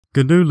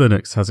GNU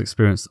Linux has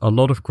experienced a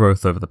lot of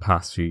growth over the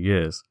past few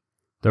years.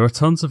 There are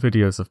tons of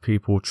videos of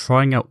people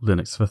trying out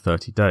Linux for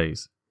 30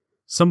 days.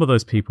 Some of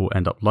those people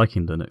end up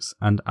liking Linux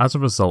and as a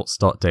result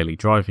start daily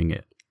driving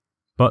it.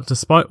 But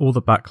despite all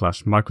the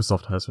backlash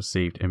Microsoft has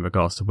received in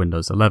regards to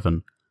Windows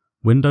 11,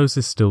 Windows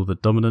is still the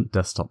dominant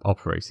desktop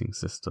operating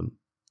system.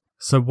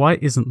 So why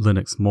isn't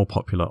Linux more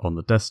popular on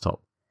the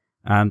desktop?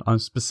 And I'm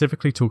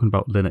specifically talking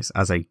about Linux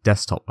as a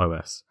desktop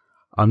OS.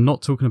 I'm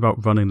not talking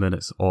about running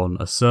Linux on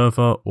a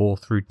server or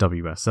through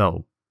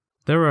WSL.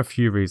 There are a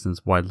few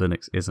reasons why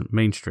Linux isn't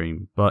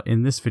mainstream, but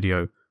in this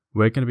video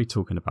we're going to be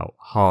talking about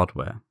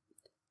hardware.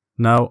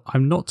 Now,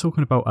 I'm not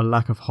talking about a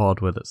lack of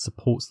hardware that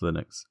supports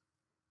Linux.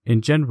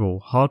 In general,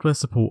 hardware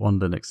support on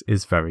Linux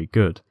is very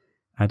good,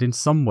 and in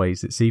some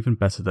ways it's even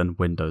better than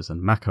Windows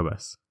and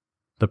macOS.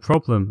 The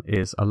problem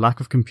is a lack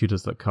of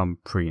computers that come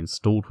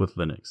pre-installed with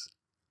Linux.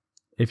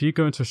 If you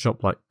go into a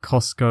shop like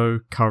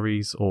Costco,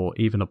 Currys, or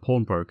even a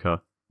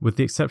pawnbroker, with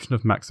the exception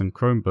of Macs and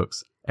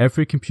Chromebooks,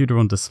 every computer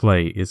on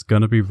display is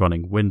going to be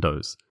running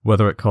Windows,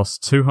 whether it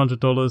costs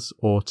 $200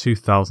 or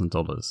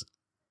 $2,000.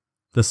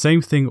 The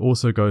same thing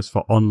also goes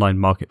for online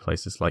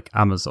marketplaces like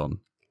Amazon.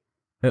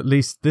 At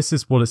least this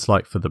is what it's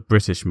like for the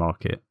British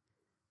market.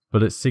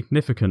 But it's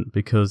significant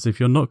because if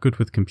you're not good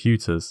with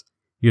computers,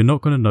 you're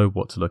not going to know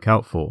what to look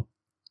out for.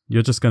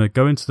 You're just going to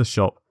go into the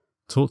shop,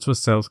 talk to a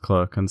sales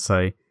clerk and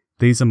say,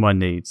 "These are my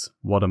needs,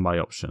 what are my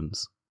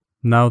options?"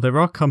 Now there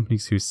are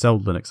companies who sell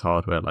Linux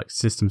hardware like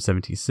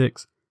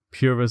System76,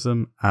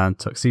 Purism and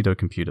Tuxedo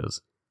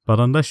Computers, but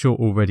unless you're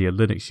already a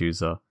Linux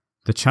user,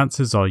 the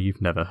chances are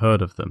you've never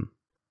heard of them.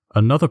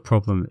 Another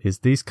problem is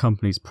these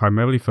companies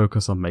primarily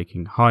focus on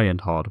making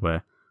high-end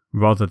hardware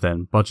rather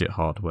than budget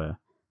hardware,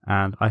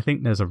 and I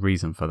think there's a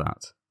reason for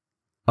that.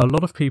 A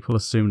lot of people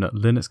assume that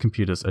Linux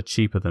computers are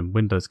cheaper than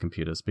Windows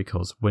computers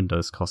because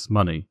Windows costs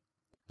money.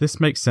 This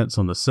makes sense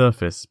on the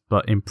surface,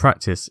 but in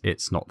practice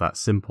it's not that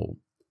simple.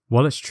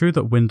 While it's true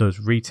that Windows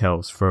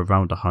retails for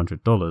around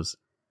 $100,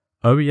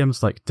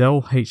 OEMs like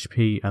Dell,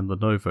 HP and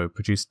Lenovo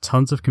produce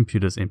tons of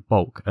computers in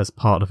bulk as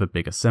part of a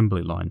big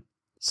assembly line,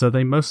 so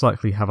they most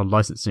likely have a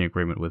licensing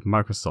agreement with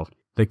Microsoft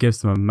that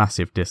gives them a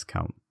massive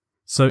discount.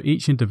 So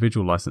each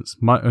individual license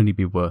might only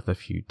be worth a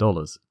few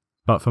dollars,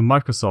 but for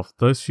Microsoft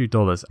those few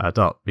dollars add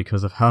up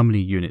because of how many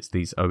units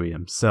these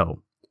OEMs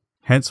sell.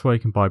 Hence why you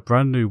can buy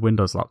brand new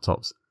Windows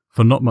laptops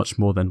for not much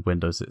more than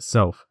Windows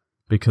itself,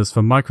 because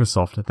for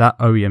Microsoft that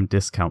OEM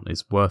discount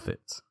is worth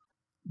it.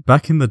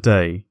 Back in the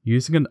day,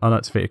 using an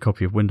unactivated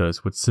copy of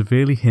Windows would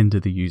severely hinder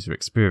the user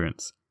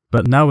experience,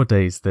 but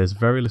nowadays there's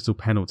very little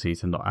penalty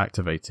to not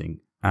activating,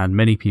 and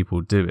many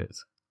people do it.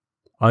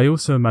 I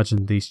also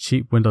imagine these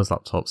cheap Windows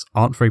laptops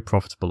aren't very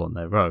profitable on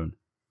their own.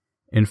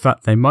 In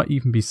fact, they might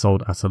even be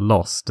sold at a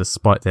loss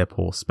despite their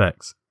poor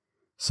specs,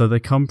 so they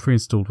come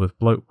pre-installed with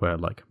bloatware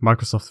like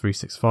Microsoft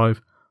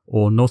 365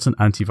 or Norton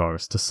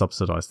Antivirus to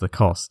subsidize the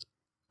cost.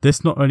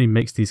 This not only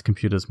makes these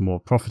computers more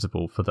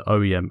profitable for the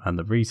OEM and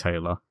the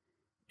retailer,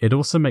 it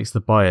also makes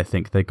the buyer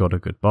think they got a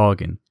good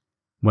bargain,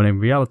 when in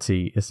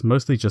reality it's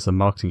mostly just a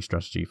marketing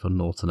strategy for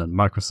Norton and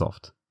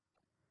Microsoft.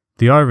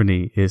 The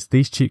irony is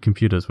these cheap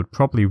computers would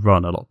probably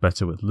run a lot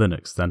better with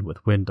Linux than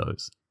with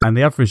Windows, and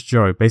the average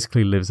Joe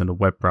basically lives in a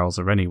web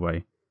browser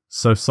anyway,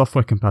 so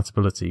software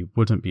compatibility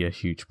wouldn't be a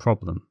huge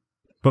problem.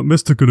 But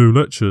Mr. GNU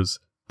lectures,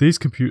 these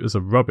computers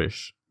are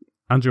rubbish.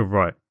 And you're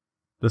right,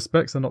 the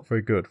specs are not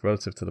very good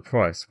relative to the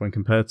price when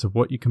compared to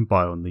what you can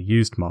buy on the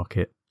used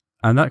market,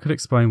 and that could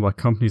explain why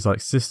companies like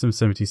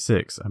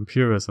System76 and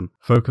Purism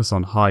focus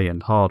on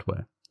high-end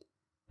hardware.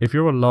 If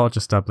you're a large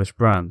established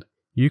brand,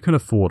 you can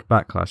afford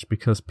backlash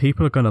because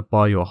people are going to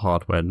buy your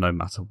hardware no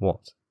matter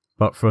what.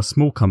 But for a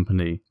small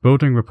company,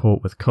 building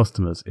rapport with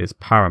customers is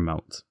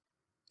paramount.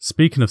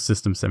 Speaking of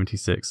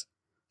System76,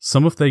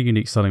 some of their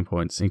unique selling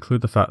points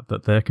include the fact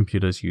that their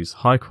computers use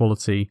high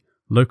quality,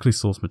 locally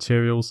sourced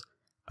materials,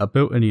 are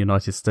built in the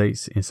United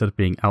States instead of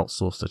being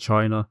outsourced to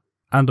China,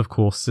 and of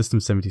course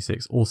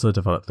System76 also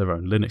developed their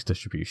own Linux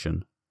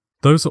distribution.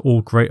 Those are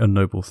all great and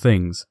noble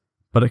things,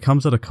 but it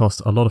comes at a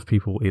cost a lot of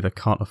people either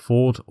can't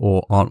afford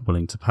or aren't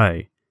willing to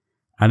pay.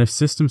 And if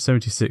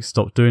System76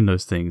 stopped doing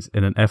those things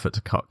in an effort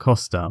to cut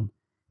costs down,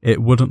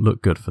 it wouldn't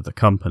look good for the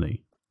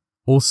company.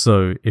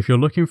 Also, if you're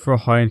looking for a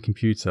high-end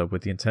computer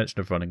with the intention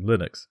of running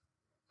Linux,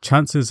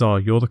 chances are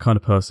you're the kind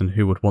of person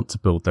who would want to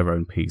build their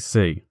own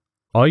PC.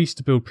 I used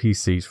to build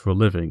PCs for a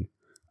living,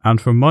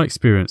 and from my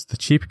experience the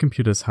cheaper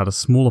computers had a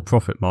smaller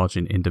profit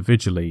margin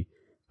individually,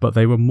 but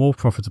they were more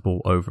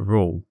profitable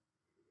overall.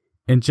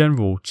 In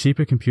general,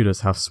 cheaper computers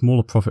have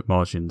smaller profit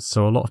margins,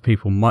 so a lot of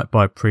people might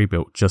buy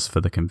pre-built just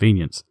for the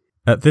convenience.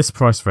 At this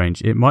price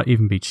range it might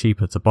even be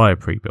cheaper to buy a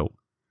pre-built,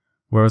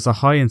 whereas a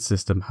high-end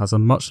system has a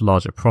much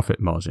larger profit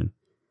margin,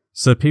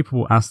 so people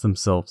will ask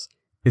themselves,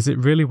 is it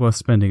really worth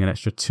spending an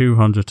extra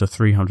 $200 to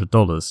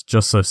 $300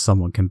 just so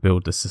someone can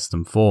build the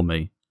system for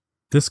me?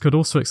 This could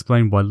also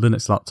explain why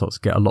Linux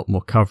laptops get a lot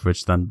more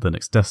coverage than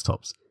Linux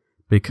desktops,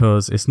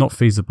 because it's not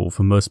feasible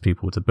for most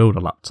people to build a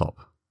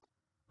laptop.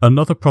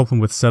 Another problem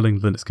with selling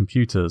Linux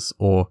computers,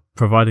 or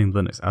providing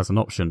Linux as an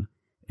option,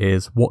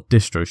 is what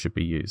distro should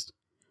be used.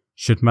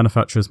 Should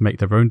manufacturers make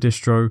their own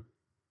distro?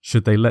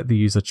 Should they let the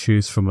user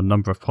choose from a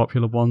number of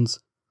popular ones?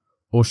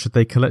 Or should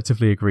they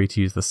collectively agree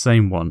to use the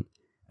same one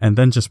and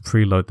then just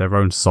preload their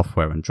own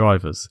software and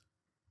drivers?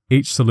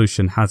 Each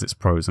solution has its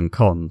pros and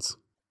cons.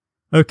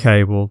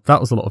 Okay, well that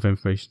was a lot of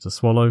information to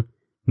swallow.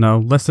 Now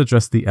let's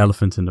address the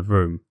elephant in the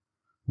room.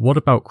 What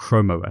about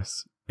Chrome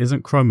OS?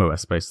 Isn't Chrome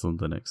OS based on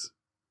Linux?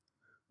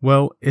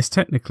 Well, it's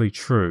technically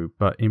true,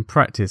 but in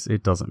practice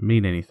it doesn't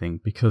mean anything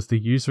because the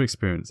user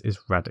experience is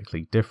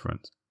radically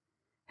different.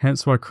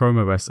 Hence why Chrome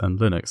OS and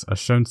Linux are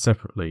shown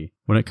separately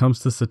when it comes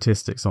to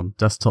statistics on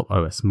desktop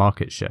OS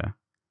market share.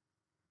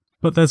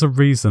 But there's a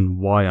reason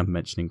why I'm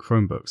mentioning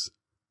Chromebooks.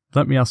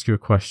 Let me ask you a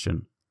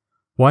question.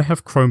 Why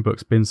have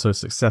Chromebooks been so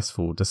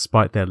successful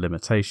despite their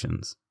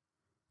limitations?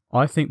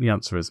 I think the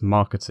answer is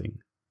marketing.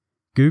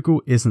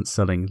 Google isn't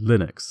selling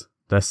Linux,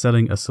 they're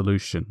selling a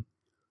solution.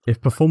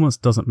 If performance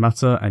doesn't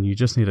matter and you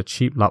just need a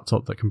cheap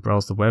laptop that can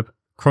browse the web,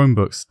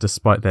 Chromebooks,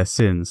 despite their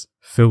sins,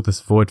 fill this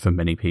void for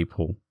many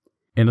people.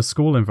 In a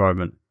school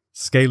environment,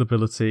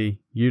 scalability,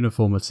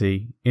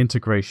 uniformity,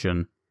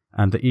 integration,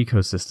 and the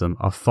ecosystem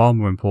are far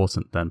more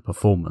important than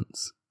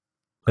performance.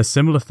 A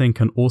similar thing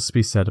can also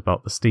be said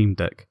about the Steam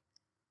Deck.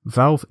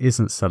 Valve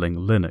isn't selling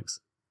Linux,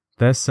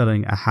 they're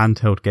selling a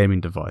handheld gaming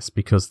device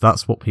because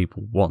that's what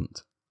people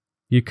want.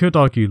 You could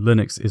argue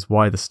Linux is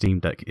why the Steam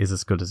Deck is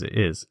as good as it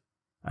is,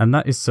 and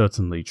that is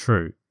certainly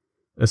true,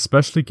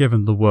 especially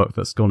given the work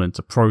that's gone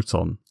into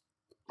Proton.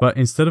 But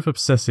instead of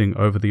obsessing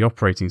over the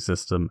operating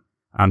system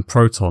and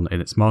Proton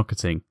in its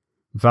marketing,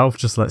 Valve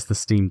just lets the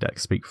Steam Deck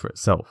speak for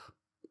itself.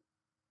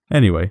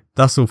 Anyway,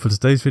 that's all for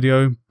today's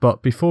video,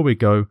 but before we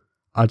go,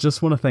 I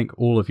just want to thank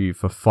all of you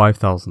for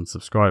 5,000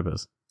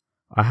 subscribers.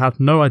 I had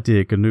no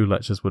idea GNU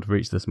Lectures would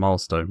reach this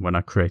milestone when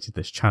I created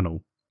this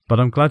channel, but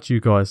I'm glad you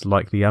guys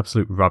like the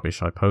absolute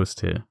rubbish I post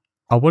here.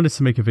 I wanted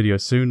to make a video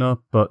sooner,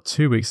 but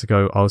 2 weeks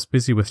ago I was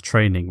busy with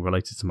training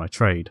related to my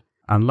trade,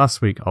 and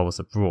last week I was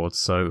abroad,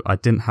 so I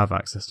didn't have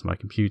access to my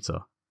computer.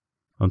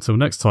 Until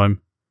next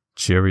time,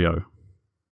 cheerio.